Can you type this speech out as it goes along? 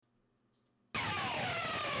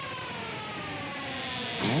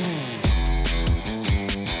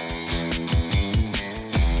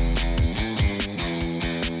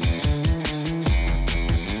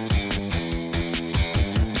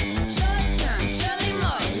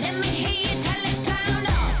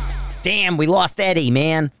Damn, we lost Eddie,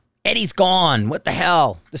 man. Eddie's gone. What the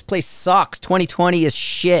hell? This place sucks. 2020 is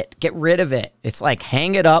shit. Get rid of it. It's like,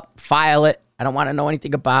 hang it up, file it. I don't want to know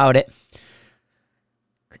anything about it.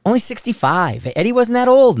 Only 65. Eddie wasn't that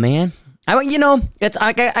old, man.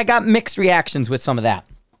 I got mixed reactions with some of that.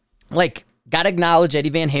 Like, gotta acknowledge Eddie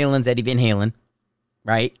Van Halen's Eddie Van Halen,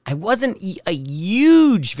 right? I wasn't a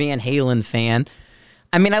huge Van Halen fan.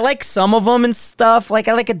 I mean, I like some of them and stuff. Like,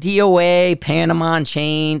 I like a DOA, Panama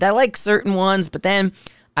Unchained. I like certain ones, but then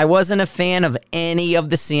I wasn't a fan of any of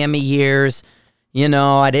the Sammy years. You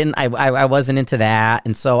know, I wasn't into that.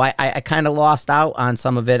 And so I kind of lost out on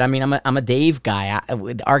some of it. I mean, I'm a Dave guy.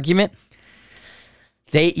 With argument,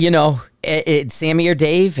 Sammy or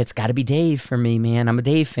Dave, it's got to be Dave for me, man. I'm a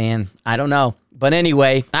Dave fan. I don't know. But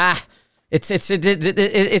anyway, this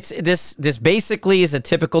basically is a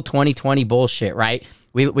typical 2020 bullshit, right?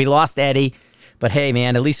 We lost Eddie, but hey,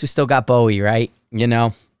 man, at least we still got Bowie, right? You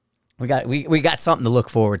know, we got something to look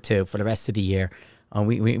forward to for the rest of the year.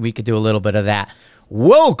 We could do a little bit of that.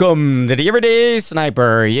 Welcome to the Everyday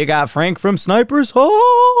Sniper. You got Frank from Sniper's Hide.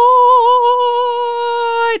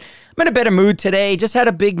 I'm in a better mood today. Just had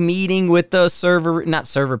a big meeting with the not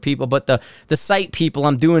server people, but the site people.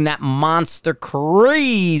 I'm doing that monster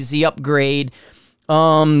crazy upgrade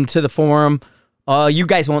to the forum. You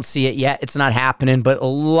guys won't see it yet. It's not happening, but a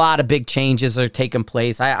lot of big changes are taking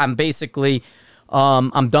place. I'm basically...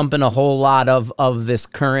 I'm dumping a whole lot of this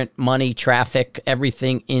current money, traffic,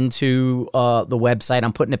 everything into the website.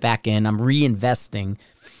 I'm putting it back in. I'm reinvesting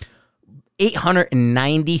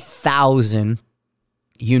 890,000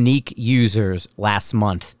 unique users last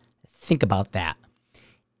month. Think about that.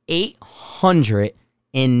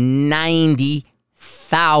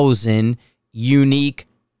 890,000 unique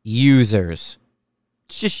users.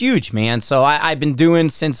 It's just huge, man. So I've been doing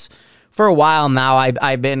since... For a while now, I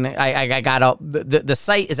got the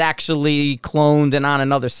site is actually cloned and on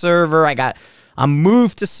another server. I'm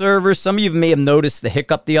moved to servers. Some of you may have noticed the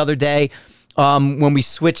hiccup the other day. When we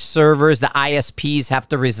switch servers, the ISPs have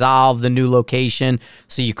to resolve the new location,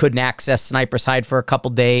 so you couldn't access Sniper's Hide for a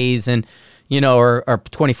couple days, and or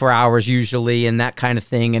 24 hours usually, and that kind of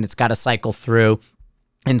thing. And it's got to cycle through,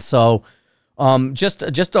 and so. Just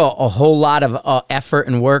a whole lot of effort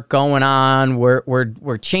and work going on.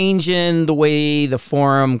 We're changing the way the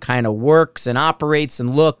forum kind of works and operates and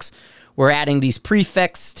looks. We're adding these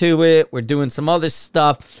prefixes to it. We're doing some other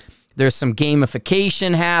stuff. There's some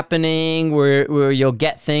gamification happening where you'll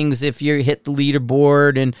get things if you hit the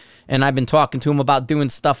leaderboard, and I've been talking to them about doing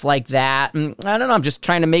stuff like that. And I don't know, I'm just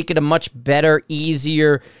trying to make it a much better,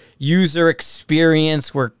 easier user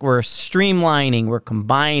experience. We're streamlining, we're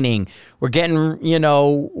combining, we're getting,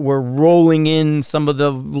 we're rolling in some of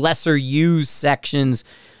the lesser used sections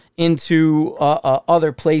into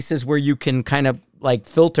other places where you can kind of like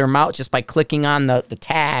filter them out just by clicking on the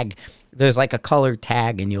tag. There's like a color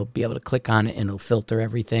tag, and you'll be able to click on it and it'll filter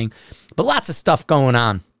everything. But lots of stuff going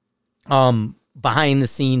on behind the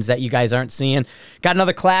scenes that you guys aren't seeing. Got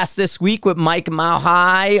another class this week with Mike Mile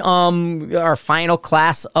High, our final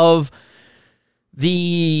class of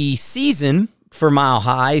the season for Mile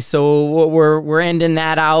High. So we're ending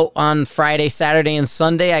that out on Friday, Saturday, and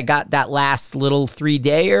Sunday. I got that last little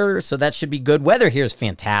 3-dayer, so that should be good. Weather here is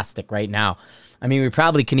fantastic right now. I mean, we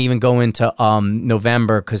probably can even go into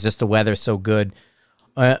November because just the weather's so good.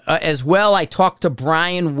 As well, I talked to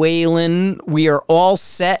Brian Whalen. We are all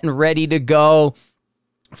set and ready to go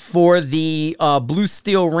for the Blue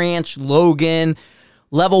Steel Ranch Logan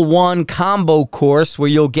Level 1 combo course where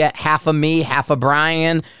you'll get half of me, half of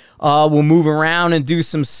Brian. We'll move around and do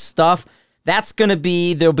some stuff. That's going to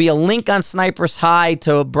be, there'll be a link on Sniper's Hide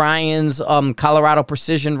to Brian's Colorado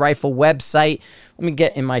Precision Rifle website. Let me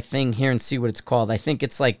get in my thing here and see what it's called. I think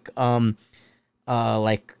it's like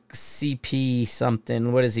CP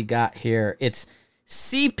something. What has he got here? It's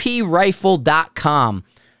cprifle.com.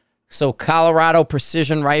 So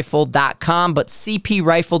coloradoprecisionrifle.com, but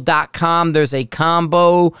cprifle.com. There's a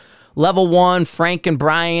combo level 1 Frank and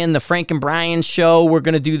Brian, the Frank and Brian show. We're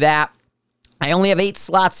going to do that. I only have 8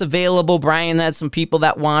 slots available. Brian had some people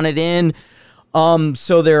that wanted in.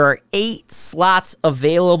 So there are 8 slots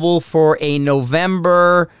available for a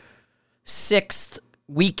November 6th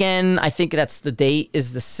weekend. I think that's the date,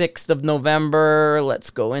 is the 6th of November.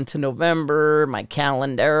 Let's go into November, my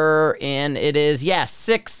calendar, and it is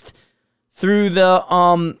 6th through the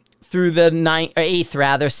 8th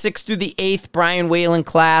rather, 6th through the 8th. Brian Whalen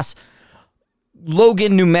class,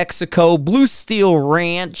 Logan, New Mexico, Blue Steel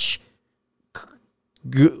Ranch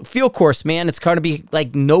field course, man. It's going to be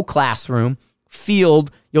like no classroom,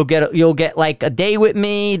 field. You'll get like a day with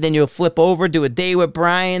me, then you'll flip over, do a day with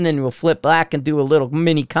Brian, then we'll flip back and do a little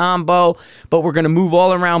mini combo. But we're gonna move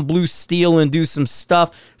all around Blue Steel and do some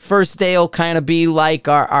stuff. First day will kind of be like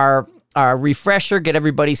our refresher, get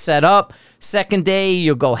everybody set up. Second day,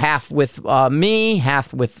 you'll go half with me,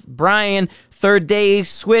 half with Brian. Third day,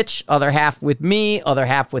 switch, other half with me, other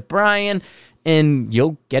half with Brian, and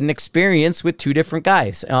you'll get an experience with two different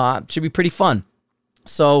guys. Should be pretty fun.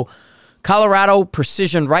 So, Colorado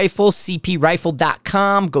Precision Rifle,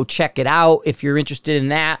 cprifle.com. Go check it out if you're interested in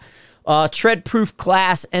that. Tread Proof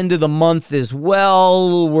class, end of the month as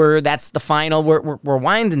well. That's the final. We're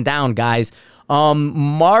winding down, guys.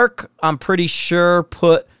 Mark, I'm pretty sure,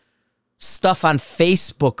 put stuff on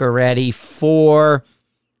Facebook already for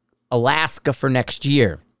Alaska for next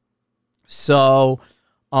year. So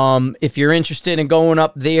if you're interested in going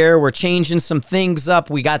up there, we're changing some things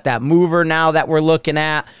up. We got that mover now that we're looking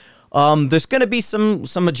at. There's going to be some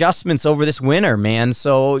adjustments over this winter, man.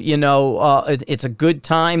 So, it's a good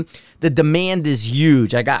time. The demand is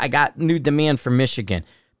huge. I got new demand for Michigan,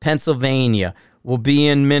 Pennsylvania. We'll be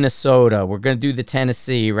in Minnesota. We're going to do the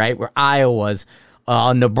Tennessee, right? We're Iowa's,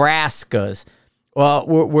 Nebraska's.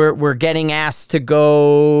 We're getting asked to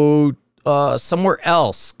go somewhere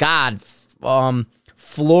else. God,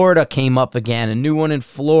 Florida came up again. A new one in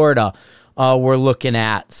Florida. We're looking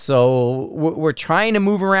at. So we're trying to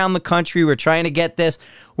move around the country. We're trying to get this.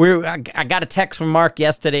 I got a text from Mark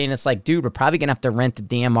yesterday, and it's like, dude, we're probably going to have to rent a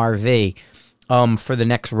damn RV for the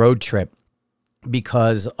next road trip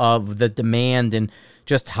because of the demand and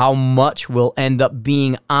just how much we'll end up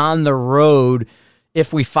being on the road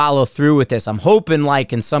if we follow through with this. I'm hoping,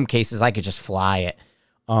 like, in some cases, I could just fly it.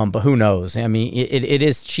 But who knows? I mean, it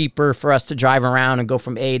is cheaper for us to drive around and go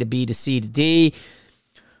from A to B to C to D.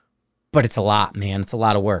 But it's a lot, man. It's a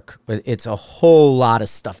lot of work. But it's a whole lot of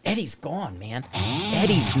stuff. Eddie's gone, man.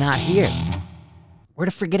 Eddie's not here. Where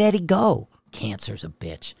the friggin' Eddie go? Cancer's a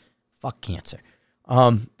bitch. Fuck cancer.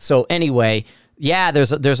 So anyway, yeah,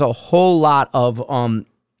 there's a whole lot of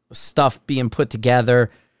stuff being put together.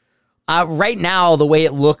 Right now, the way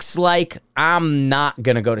it looks like, I'm not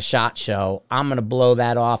going to go to SHOT Show. I'm going to blow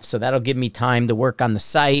that off, so that'll give me time to work on the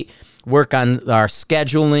site, work on our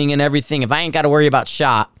scheduling and everything. If I ain't got to worry about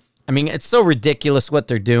SHOT, I mean, it's so ridiculous what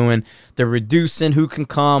they're doing. They're reducing who can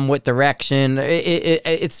come, what direction.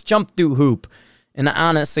 It's jump through hoop. And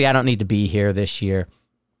honestly, I don't need to be here this year.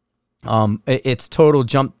 It's total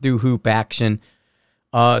jump through hoop action.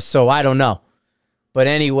 So I don't know. But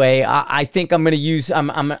anyway, I think I'm going to use, I'm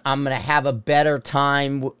going to have a better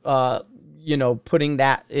time, putting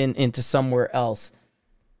that into somewhere else.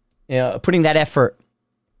 Putting that effort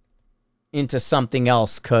into something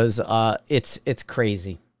else, because it's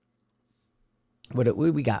crazy. What do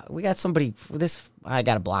we got? We got somebody for this. I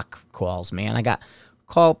got to block calls, man. I got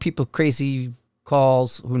call people crazy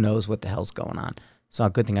calls. Who knows what the hell's going on? So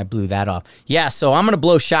good thing I blew that off. Yeah, so I'm going to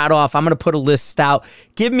blow SHOT off. I'm going to put a list out.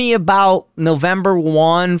 Give me about November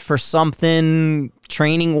 1 for something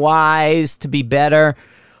training-wise to be better.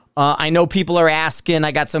 I know people are asking.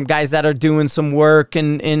 I got some guys that are doing some work,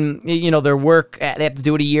 and their work, they have to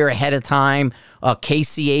do it a year ahead of time.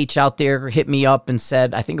 KCH out there hit me up and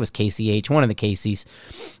said, I think it was KCH, one of the Casey's,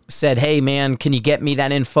 said, hey, man, can you get me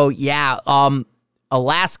that info? Yeah,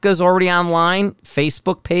 Alaska's already online,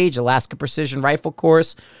 Facebook page, Alaska Precision Rifle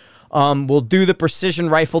Course. We'll do the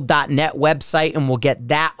precisionrifle.net website, and we'll get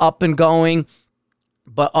that up and going.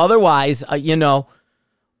 But otherwise,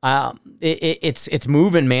 it's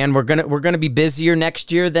moving, man. We're gonna be busier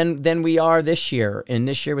next year than we are this year, and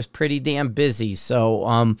this year was pretty damn busy.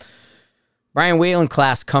 So, Brian Whalen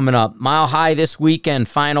class coming up, Mile High this weekend,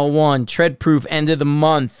 final one, Tread Proof end of the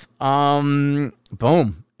month. Boom.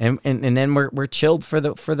 And then we're chilled for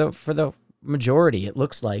the majority, it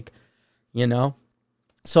looks like,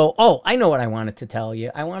 So, I know what I wanted to tell you.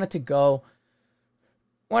 I want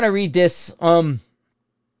to read this, kind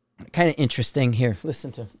of interesting here.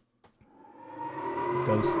 Listen to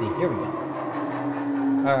Ghosty. Here we go.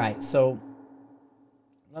 All right, so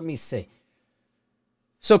let me see.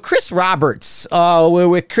 So Chris Roberts,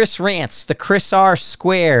 with Chris Rants, the Chris R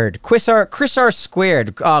Squared. Chris R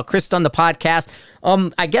Squared. Chris done the podcast.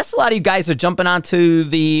 I guess a lot of you guys are jumping onto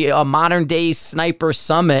the Modern Day Sniper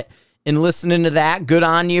Summit and listening to that. Good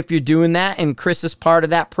on you if you're doing that. And Chris is part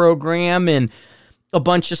of that program and a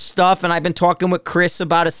bunch of stuff. And I've been talking with Chris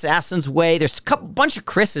about Assassin's Way. There's bunch of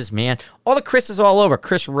Chris's, man. All the Chris's all over.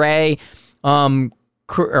 Chris Ray,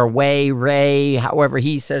 or Ray, however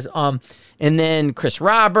he says, and then Chris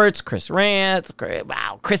Roberts, Chris Rance.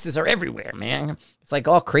 Wow, Chris's are everywhere, man. It's like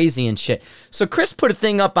all crazy and shit. So Chris put a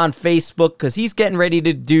thing up on Facebook because he's getting ready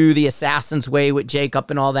to do the Assassin's Way with Jacob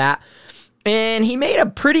and all that. And he made a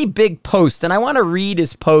pretty big post, and I want to read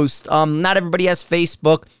his post. Not everybody has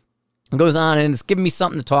Facebook. It goes on, and it's giving me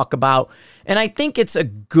something to talk about. And I think it's a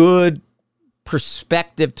good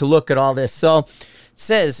perspective to look at all this. So it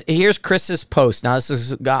says, here's Chris's post. Now,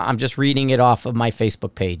 I'm just reading it off of my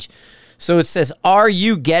Facebook page. So it says, are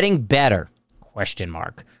you getting better? ?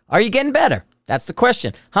 Are you getting better? That's the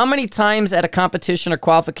question. How many times at a competition or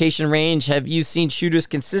qualification range have you seen shooters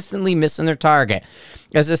consistently missing their target?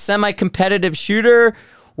 As a semi-competitive shooter,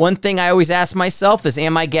 one thing I always ask myself is,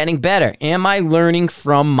 am I getting better? Am I learning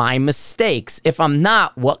from my mistakes? If I'm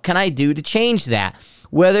not, what can I do to change that?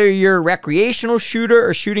 Whether you're a recreational shooter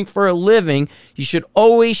or shooting for a living, you should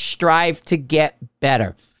always strive to get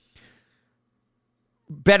better.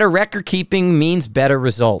 Better record keeping means better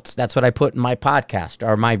results. That's what I put in my podcast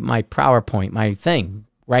or my PowerPoint, my thing,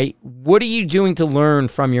 right? What are you doing to learn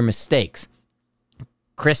from your mistakes?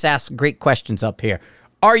 Chris asks great questions up here.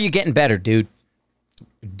 Are you getting better, dude?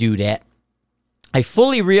 Dudette. I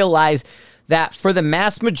fully realize that for the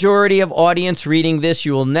mass majority of audience reading this,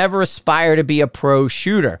 you will never aspire to be a pro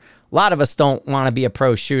shooter. A lot of us don't want to be a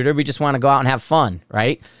pro shooter. We just want to go out and have fun,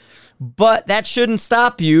 right? But that shouldn't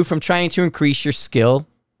stop you from trying to increase your skill.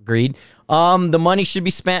 Agreed. The money should be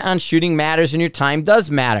spent on shooting matters and your time does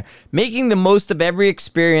matter. Making the most of every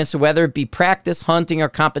experience, whether it be practice, hunting, or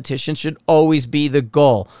competition, should always be the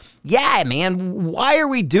goal. Yeah, man, why are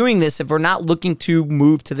we doing this if we're not looking to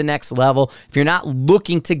move to the next level, if you're not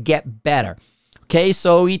looking to get better? Okay,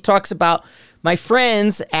 so he talks about my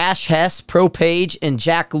friends, Ash Hess, Pro Page, and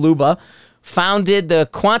Jack Luba, founded the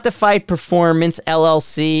Quantified Performance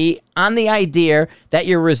LLC on the idea that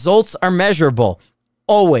your results are measurable.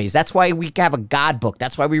 Always. That's why we have a God book.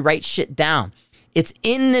 That's why we write shit down. It's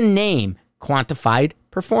in the name, Quantified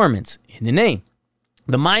Performance, in the name.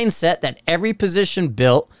 The mindset that every position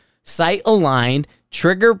built, sight aligned,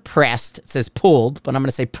 trigger pressed, it says pulled, but I'm going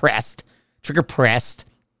to say pressed, trigger pressed,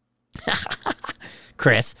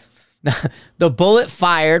 Chris, the bullet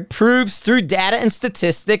fired proves through data and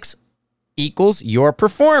statistics equals your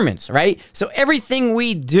performance, right? So everything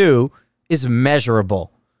we do is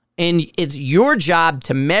measurable. And it's your job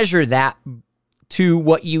to measure that to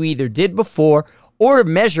what you either did before or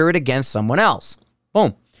measure it against someone else.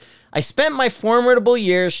 Boom. I spent my formidable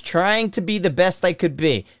years trying to be the best I could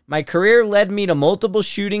be. My career led me to multiple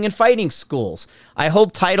shooting and fighting schools. I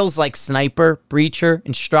hold titles like sniper, breacher,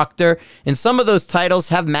 instructor, and some of those titles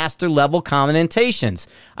have master level commentations.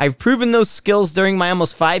 I've proven those skills during my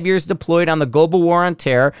almost 5 years deployed on the global war on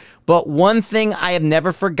terror, but one thing I have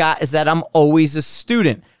never forgot is that I'm always a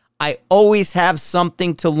student. I always have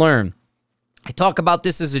something to learn. I talk about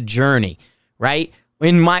this as a journey, right?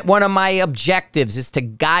 One of my objectives is to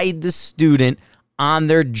guide the student on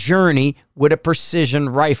their journey with a precision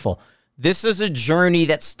rifle. This is a journey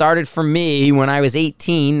that started for me when I was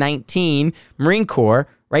 18, 19, Marine Corps,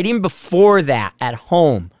 right? Even before that, at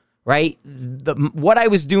home, right? What I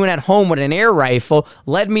was doing at home with an air rifle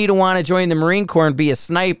led me to want to join the Marine Corps and be a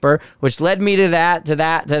sniper, which led me to that, and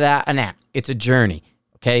that. It's a journey,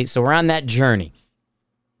 okay? So we're on that journey.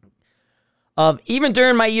 Even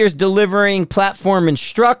during my years delivering platform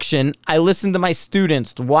instruction, I listened to my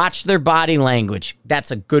students, watch their body language.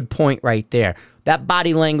 That's a good point right there. That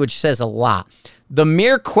body language says a lot. The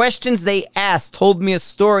mere questions they asked told me a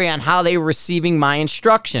story on how they were receiving my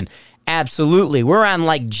instruction. Absolutely. We're on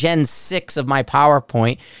like Gen 6 of my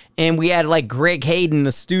PowerPoint, and we had like Greg Hayden,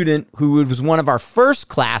 the student who was one of our first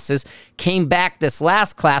classes, came back this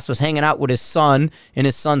last class, was hanging out with his son and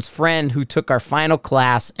his son's friend who took our final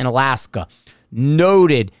class in Alaska.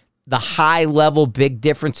 Noted the high-level big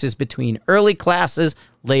differences between early classes,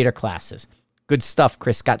 later classes. Good stuff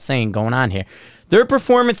Chris Scott saying going on here. Their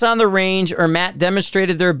performance on the range or mat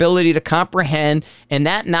demonstrated their ability to comprehend, and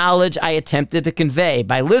that knowledge I attempted to convey.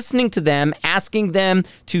 By listening to them, asking them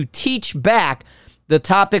to teach back the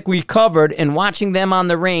topic we covered, and watching them on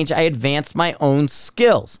the range, I advanced my own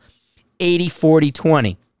skills.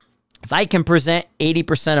 80-40-20. If I can present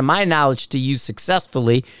 80% of my knowledge to you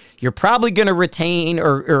successfully, you're probably going to retain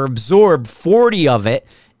or absorb 40 of it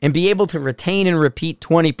and be able to retain and repeat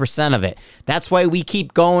 20% of it. That's why we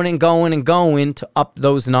keep going and going and going to up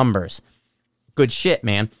those numbers. Good shit,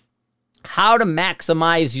 man. How to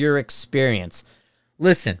maximize your experience.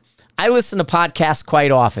 Listen, I listen to podcasts quite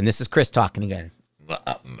often. This is Chris talking again.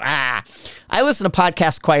 I listen to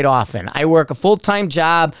podcasts quite often. I work a full-time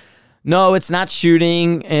job. No, it's not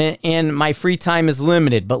shooting, and my free time is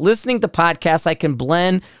limited. But listening to podcasts, I can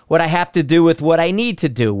blend what I have to do with what I need to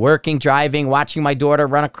do. Working, driving, watching my daughter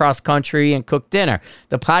run across country, and cook dinner.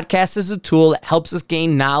 The podcast is a tool that helps us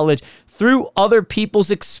gain knowledge through other people's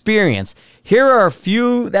experience. Here are a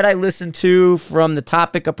few that I listen to from the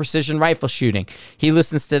topic of precision rifle shooting. He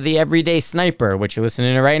listens to The Everyday Sniper, which you're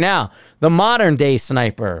listening to right now. The Modern Day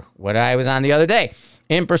Sniper, what I was on the other day.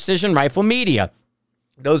 And Precision Rifle Media.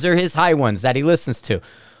 Those are his high ones that he listens to.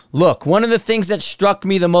 Look, one of the things that struck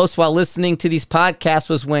me the most while listening to these podcasts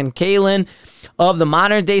was when Kalen of the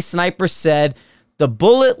Modern Day Sniper said, the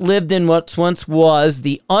bullet lived in what once was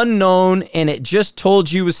the unknown, and it just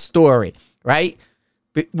told you a story, right?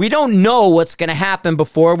 We don't know what's going to happen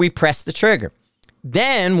before we press the trigger.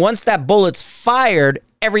 Then, once that bullet's fired,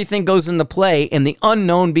 everything goes into play, and the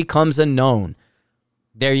unknown becomes a known.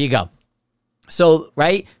 There you go. So,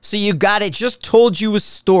 right? So you got it. Just told you a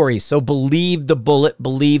story. So believe the bullet,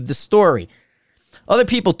 believe the story. Other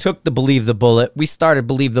people took the believe the bullet. We started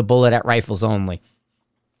believe the bullet at Rifles Only.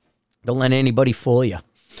 Don't let anybody fool you.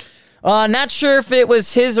 Not sure if it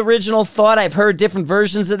was his original thought. I've heard different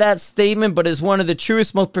versions of that statement, but is one of the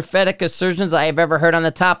truest, most prophetic assertions I have ever heard on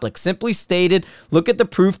the topic. Simply stated, look at the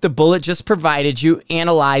proof the bullet just provided you,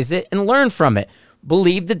 analyze it, and learn from it.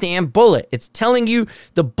 Believe the damn bullet. It's telling you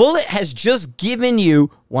the bullet has just given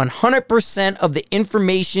you 100% of the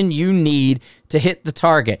information you need to hit the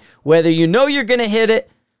target, whether you know you're going to hit it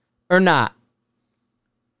or not.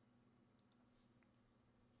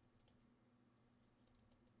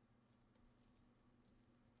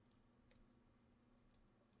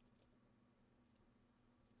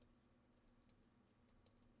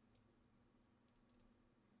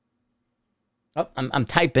 Oh, I'm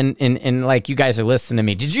typing and like you guys are listening to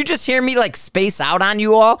me. Did you just hear me like space out on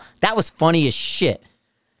you all? That was funny as shit.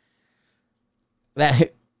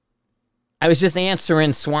 That I was just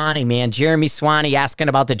answering Swanee, man. Jeremy Swanee asking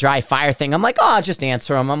about the dry fire thing. I'm like, oh, I'll just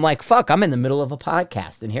answer him. I'm like, fuck, I'm in the middle of a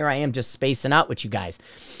podcast. And here I am just spacing out with you guys.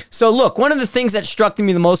 So look, one of the things that struck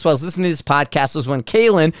me the most while I was listening to this podcast was when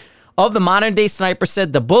Kalen of the Modern Day Sniper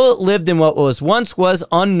said the bullet lived in what once was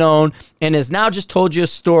unknown and has now just told you a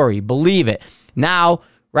story. Believe it. Now,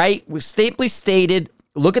 right, we simply stated,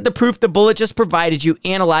 look at the proof the bullet just provided you,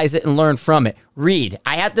 analyze it, and learn from it. Read.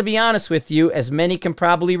 I have to be honest with you, as many can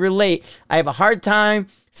probably relate, I have a hard time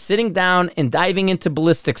sitting down and diving into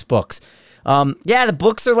ballistics books. The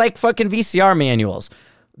books are like fucking VCR manuals.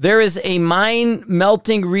 There is a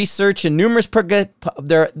mind-melting research and numerous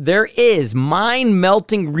there is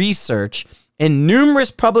mind-melting research and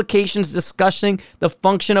numerous publications discussing the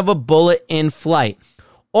function of a bullet in flight,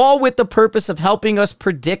 all with the purpose of helping us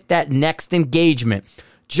predict that next engagement.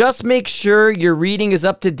 Just make sure your reading is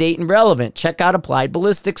up to date and relevant. Check out Applied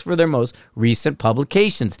Ballistics for their most recent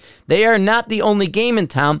publications. They are not the only game in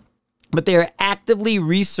town, but they are actively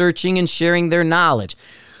researching and sharing their knowledge.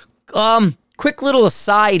 Quick little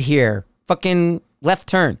aside here, fucking left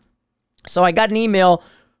turn. So I got an email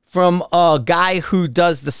from a guy who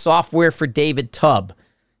does the software for David Tubb.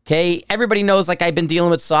 Okay, everybody knows, like, I've been dealing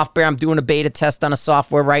with software. I'm doing a beta test on a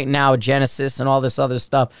software right now, Genesis and all this other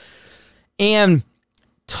stuff. And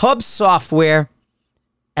Tubb software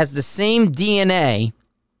has the same DNA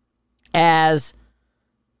as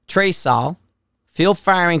Tresol, Field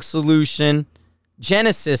Firing Solution,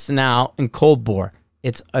 Genesis now, and Cold Bore.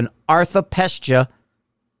 It's an Arthur Pestia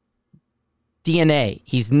DNA.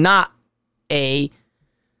 He's not the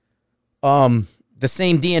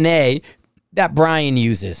same DNA that Brian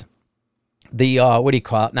uses. The, what do you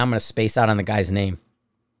call it? Now I'm going to space out on the guy's name.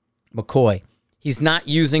 McCoy. He's not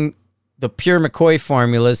using the pure McCoy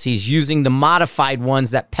formulas. He's using the modified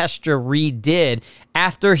ones that Pestra redid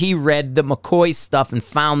after he read the McCoy stuff and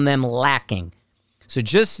found them lacking. So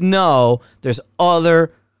just know there's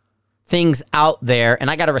other things out there,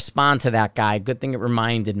 and I got to respond to that guy. Good thing it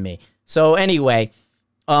reminded me. So anyway,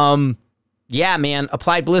 yeah, man,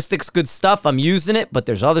 Applied Ballistics, good stuff. I'm using it, but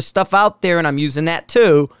there's other stuff out there, and I'm using that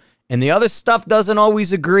too. And the other stuff doesn't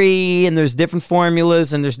always agree, and there's different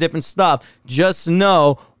formulas, and there's different stuff. Just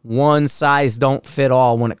know one size don't fit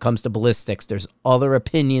all when it comes to ballistics. There's other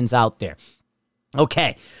opinions out there.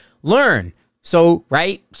 Okay, learn. So,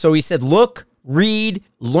 right? So he said, look, read,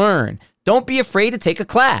 learn. Don't be afraid to take a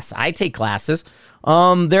class. I take classes.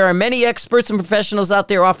 There are many experts and professionals out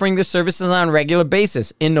there offering their services on a regular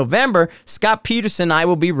basis. In November, Scott Peterson and I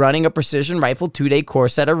will be running a precision rifle 2-day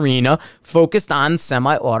course at Arena focused on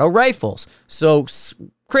semi-auto rifles. So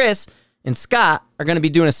Chris and Scott are going to be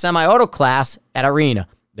doing a semi-auto class at Arena.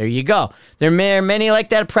 There you go. There are many like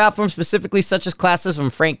that platforms, specifically such as classes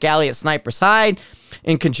from Frank Galley at Sniper's Hide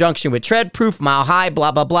in conjunction with Treadproof, Mile High,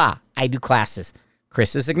 blah, blah, blah. I do classes.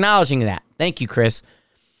 Chris is acknowledging that. Thank you, Chris.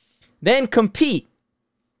 Then compete.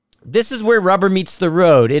 This is where rubber meets the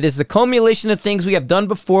road. It is the culmination of things we have done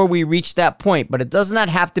before we reach that point, but it does not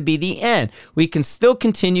have to be the end. We can still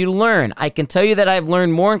continue to learn. I can tell you that I've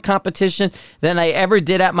learned more in competition than I ever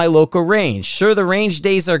did at my local range. Sure, the range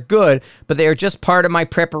days are good, but they are just part of my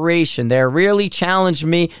preparation. They really challenge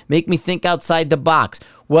me, make me think outside the box.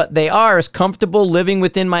 What they are is comfortable living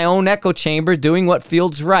within my own echo chamber, doing what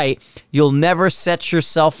feels right. You'll never set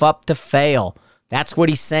yourself up to fail. That's what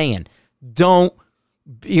he's saying. Don't.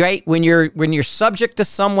 Right? When you're subject to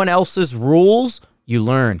someone else's rules, you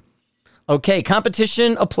learn. Okay,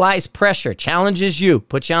 competition applies pressure, challenges you,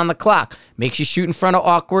 puts you on the clock, makes you shoot in front of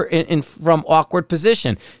from awkward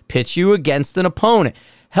position, pits you against an opponent,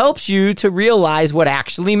 helps you to realize what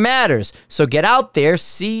actually matters. So get out there,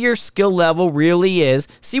 see your skill level really is,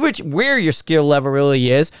 see where your skill level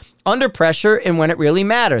really is, under pressure and when it really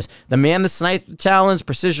matters. The Man the Sniper Challenge,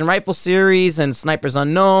 Precision Rifle Series, and Snipers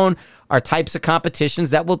Unknown are types of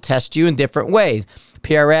competitions that will test you in different ways.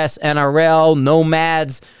 PRS, NRL,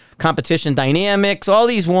 Nomads, Competition Dynamics, all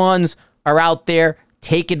these ones are out there.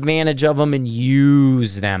 Take advantage of them and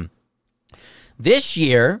use them. This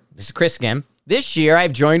year, this is Chris again, this year,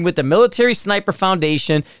 I've joined with the Military Sniper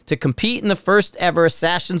Foundation to compete in the first ever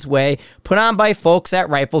Assassin's Way put on by folks at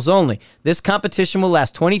Rifles Only. This competition will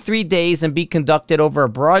last 23 days and be conducted over a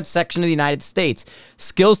broad section of the United States.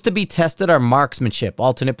 Skills to be tested are marksmanship,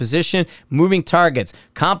 alternate position, moving targets,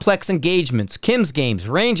 complex engagements, Kim's games,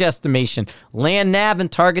 range estimation, land nav,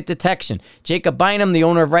 and target detection. Jacob Bynum, the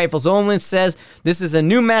owner of Rifles Only, says this is a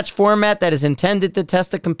new match format that is intended to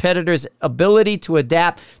test the competitor's ability to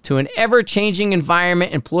adapt to an ever-changing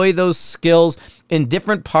environment, employ those skills in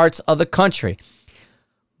different parts of the country.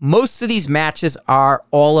 Most of these matches are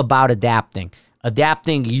all about adapting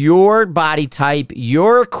your body type,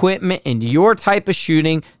 your equipment, and your type of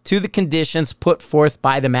shooting to the conditions put forth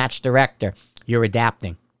by the match director. You're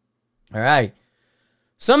adapting. All right.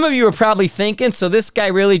 Some of you are probably thinking, so this guy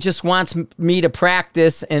really just wants me to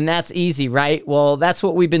practice, and that's easy, right? Well, that's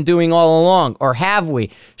what we've been doing all along, or have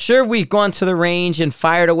we? Sure, we've gone to the range and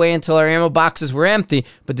fired away until our ammo boxes were empty,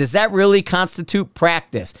 but does that really constitute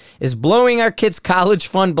practice? Is blowing our kids' college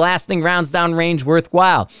fund blasting rounds down range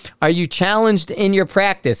worthwhile? Are you challenged in your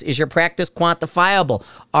practice? Is your practice quantifiable?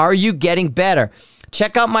 Are you getting better?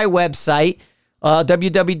 Check out my website,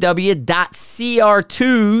 www.cr2's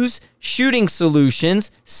Shooting Solutions,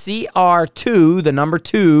 CR2, the number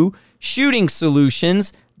 2,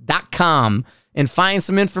 shootingsolutions.com, and find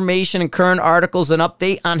some information and current articles and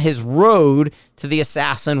update on his road to the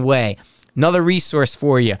Assassin Way. Another resource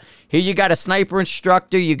for you. Here you got a sniper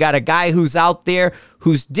instructor. You got a guy who's out there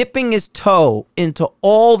who's dipping his toe into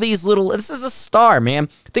all these little. This is a star, man.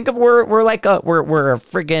 Think of we're a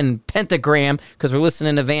friggin' pentagram because we're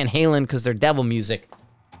listening to Van Halen because they're devil music,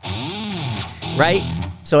 right?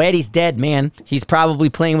 So Eddie's dead, man. He's probably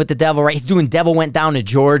playing with the devil, right? He's doing Devil Went Down to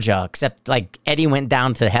Georgia, except like Eddie went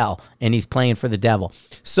down to hell and he's playing for the devil.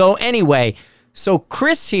 So anyway. So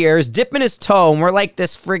Chris here is dipping his toe, and we're like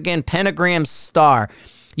this friggin' pentagram star.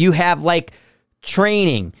 You have like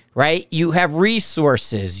training, right? You have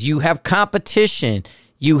resources. You have competition.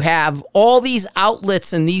 You have all these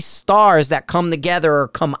outlets and these stars that come together or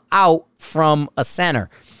come out from a center.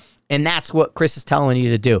 And that's what Chris is telling you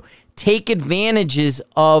to do. Take advantages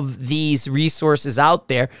of these resources out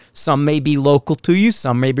there. Some may be local to you.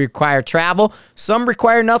 Some may require travel. Some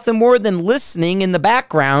require nothing more than listening in the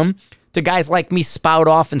background to guys like me spout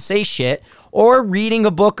off and say shit, or reading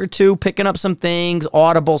a book or two, picking up some things,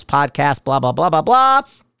 audibles, podcasts, blah, blah, blah, blah, blah,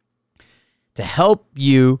 to help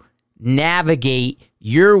you navigate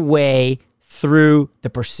your way through the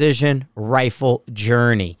precision rifle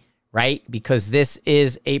journey, right? Because this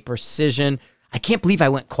is a precision. I can't believe I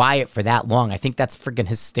went quiet for that long. I think that's freaking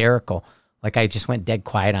hysterical. Like I just went dead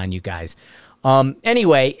quiet on you guys.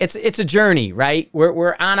 Anyway, it's a journey, right?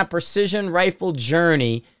 We're on a precision rifle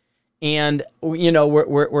journey. And, you know,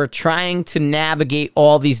 we're trying to navigate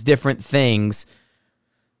all these different things.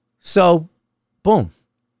 So, boom.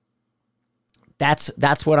 That's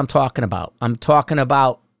what I'm talking about. I'm talking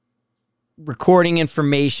about recording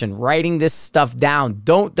information, writing this stuff down.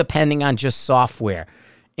 Don't depending on just software.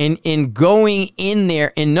 And going in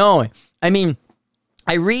there and knowing. I mean,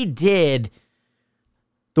 I redid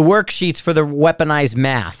the worksheets for the weaponized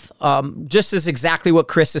math. Just as exactly what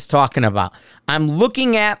Chris is talking about. I'm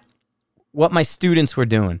looking at what my students were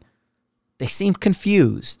doing. They seemed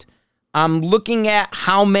confused. I'm looking at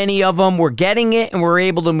how many of them were getting it and were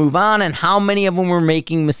able to move on and how many of them were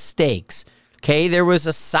making mistakes. Okay, there was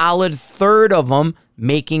a solid third of them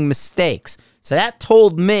making mistakes. So that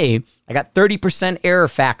told me I got 30% error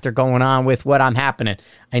factor going on with what I'm happening.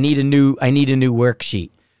 I need a new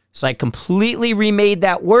worksheet. So I completely remade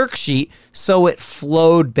that worksheet so it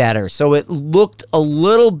flowed better. So it looked a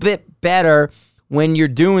little bit better when you're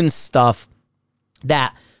doing stuff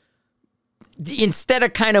that instead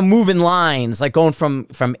of kind of moving lines, like going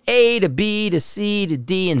from A to B to C to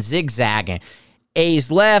D and zigzagging.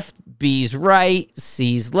 A's left, B's right,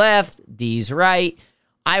 C's left, D's right.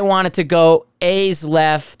 I wanted to go A's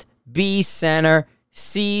left, B's center,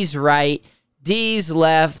 C's right, D's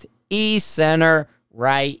left, E's center,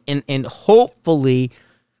 right, and hopefully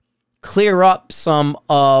clear up some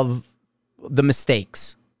of the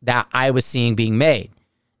mistakes that I was seeing being made.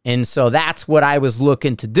 And so that's what I was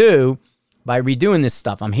looking to do by redoing this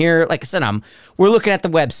stuff. I'm here, like I said, we're looking at the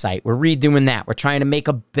website. We're redoing that. We're trying to make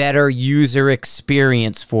a better user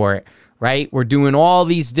experience for it, right? We're doing all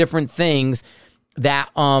these different things that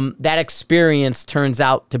that experience turns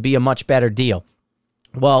out to be a much better deal.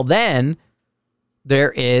 Well, then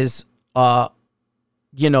there is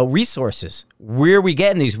resources. Where are we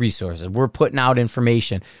getting these resources? We're putting out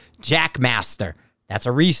information. Jackmaster, that's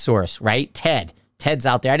a resource, right? Ted's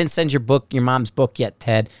out there. I didn't send your mom's book yet,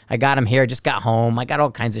 Ted. I got him here. I just got home. I got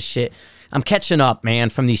all kinds of shit. I'm catching up, man,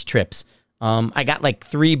 from these trips. I got like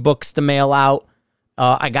 3 books to mail out.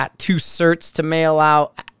 I got 2 certs to mail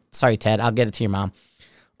out. Sorry, Ted. I'll get it to your mom.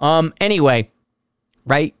 Anyway,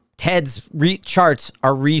 right? Ted's charts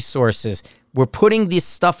are resources. We're putting this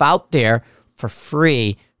stuff out there for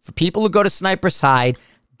free for people who go to Sniper's Hide,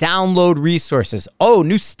 download resources. Oh,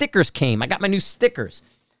 new stickers came. I got my new stickers.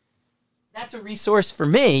 That's a resource for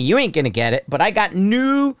me. You ain't going to get it, but I got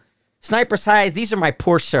new Sniper's Hide. These are my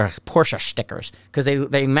Porsche stickers because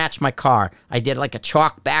they match my car. I did like a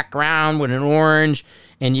chalk background with an orange,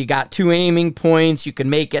 and you got 2 aiming points. You can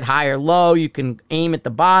make it high or low. You can aim at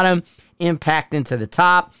the bottom, impact into the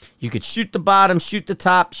top. You could shoot the bottom, shoot the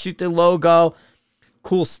top, shoot the logo.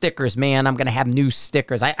 Cool stickers, man. I'm going to have new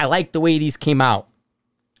stickers. I like the way these came out.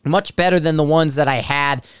 Much better than the ones that I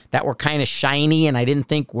had that were kind of shiny and I didn't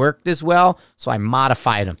think worked as well, so I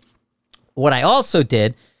modified them. What I also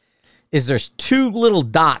did is there's 2 little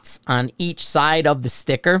dots on each side of the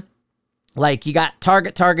sticker. Like you got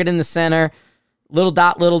target in the center, little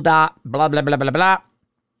dot, blah, blah, blah, blah, blah.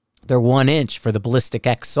 They're 1 inch for the Ballistic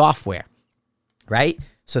X software, right?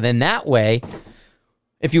 So then that way,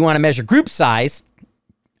 if you want to measure group size,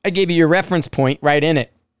 I gave you your reference point right in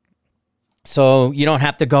it. So you don't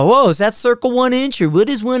have to go, oh, is that circle 1 inch or what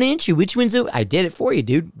is 1 inch or which one's it? I did it for you,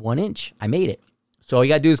 dude. 1 inch. I made it. So all you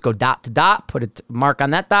got to do is go dot to dot, put a mark on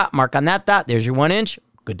that dot, mark on that dot. There's your 1 inch.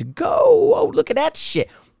 Good to go. Oh, look at that shit.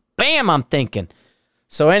 Bam, I'm thinking.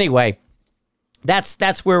 So anyway,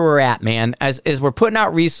 that's where we're at, man. As we're putting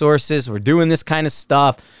out resources, we're doing this kind of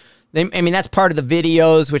stuff. That's part of the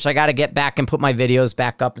videos, which I got to get back and put my videos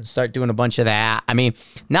back up and start doing a bunch of that.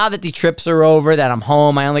 Now that the trips are over, that I'm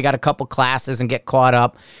home, I only got a couple classes and get caught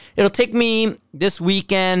up. It'll take me this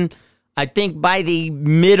weekend. I think by the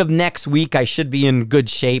mid of next week, I should be in good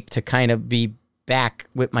shape to kind of be back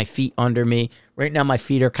with my feet under me. Right now, my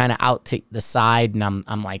feet are kind of out to the side, and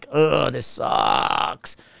I'm like, ugh, this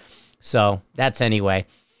sucks. So that's anyway.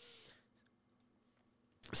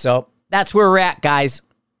 So that's where we're at, guys.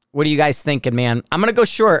 What are you guys thinking, man? I'm going to go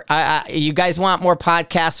short. You guys want more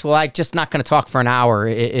podcasts? Well, I'm just not going to talk for an hour.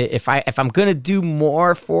 If I'm going to do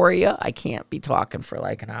more for you, I can't be talking for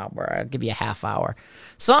like an hour. I'll give you a half hour.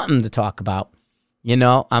 Something to talk about.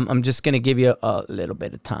 I'm just going to give you a little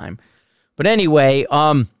bit of time. But anyway,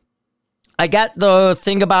 I got the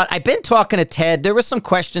thing about, I've been talking to Ted. There were some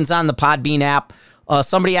questions on the Podbean app.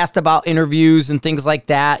 Somebody asked about interviews and things like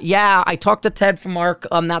that. Yeah, I talked to Ted from Mark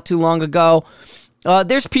not too long ago.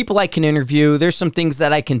 There's people I can interview. There's some things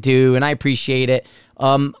that I can do, and I appreciate it.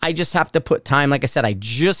 I just have to put time. Like I said, I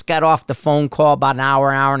just got off the phone call about an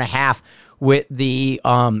hour and a half with the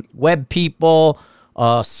web people.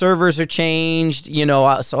 Servers are changed,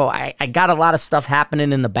 so I got a lot of stuff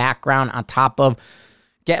happening in the background on top of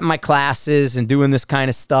getting my classes and doing this kind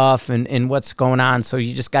of stuff and what's going on. So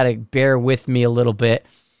you just got to bear with me a little bit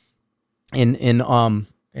and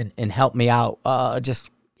help me out.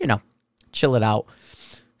 Just, chill it out.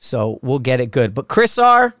 So we'll get it good. But Chris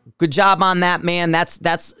R., good job on that, man. That's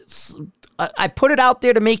I put it out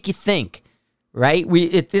there to make you think, right?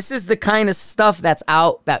 This is the kind of stuff that's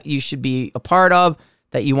out that you should be a part of,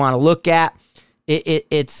 that you want to look at.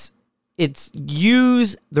 It's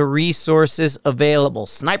use the resources available.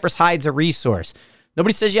 Sniper's Hide's a resource.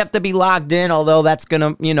 Nobody says you have to be logged in, although that's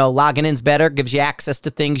going to, logging in's better. Gives you access to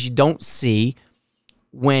things you don't see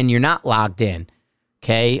when you're not logged in.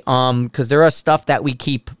 Okay, because there are stuff that we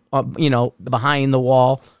keep behind the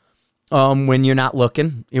wall when you're not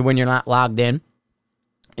looking, when you're not logged in.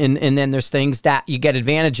 And then there's things that you get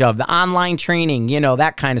advantage of. The online training,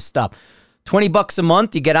 that kind of stuff. $20 a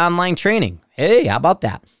month, you get online training. Hey, how about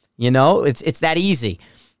that? It's that easy.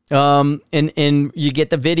 And you get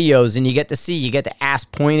the videos and you get to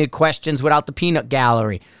ask pointed questions without the peanut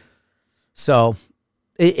gallery. So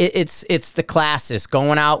it's the classes,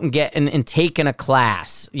 going out and getting and taking a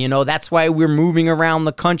class. That's why we're moving around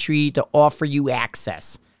the country to offer you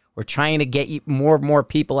access. We're trying to get you more and more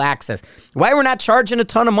people access. Why we're not charging a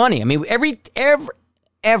ton of money? I mean,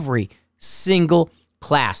 every single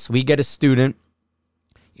class we get a student,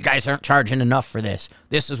 you guys aren't charging enough for this.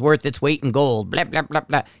 This is worth its weight in gold. Blah, blah, blah,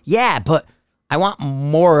 blah. Yeah, but I want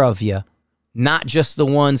more of you, not just the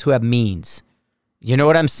ones who have means. You know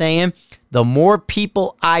what I'm saying? The more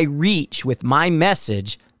people I reach with my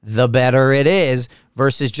message, the better it is,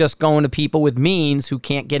 versus just going to people with means who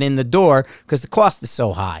can't get in the door because the cost is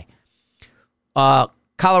so high.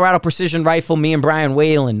 Colorado Precision Rifle, me and Brian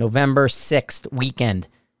Whalen, November 6th weekend,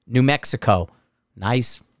 New Mexico.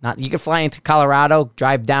 Nice. You can fly into Colorado,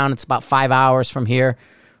 drive down. It's about 5 hours from here.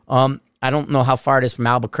 I don't know how far it is from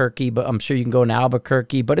Albuquerque, but I'm sure you can go to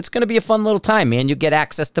Albuquerque. But it's going to be a fun little time, man. You get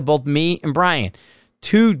access to both me and Brian.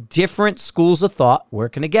 2 different schools of thought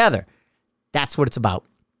working together. That's what it's about.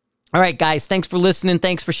 All right, guys, thanks for listening.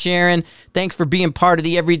 Thanks for sharing. Thanks for being part of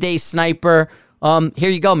the Everyday Sniper. Here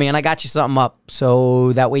you go, man. I got you something up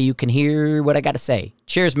so that way you can hear what I got to say.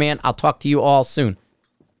 Cheers, man. I'll talk to you all soon.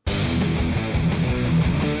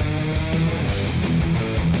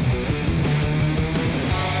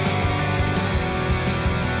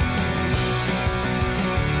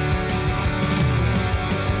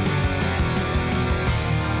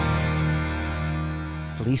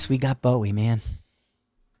 At least we got Bowie, man.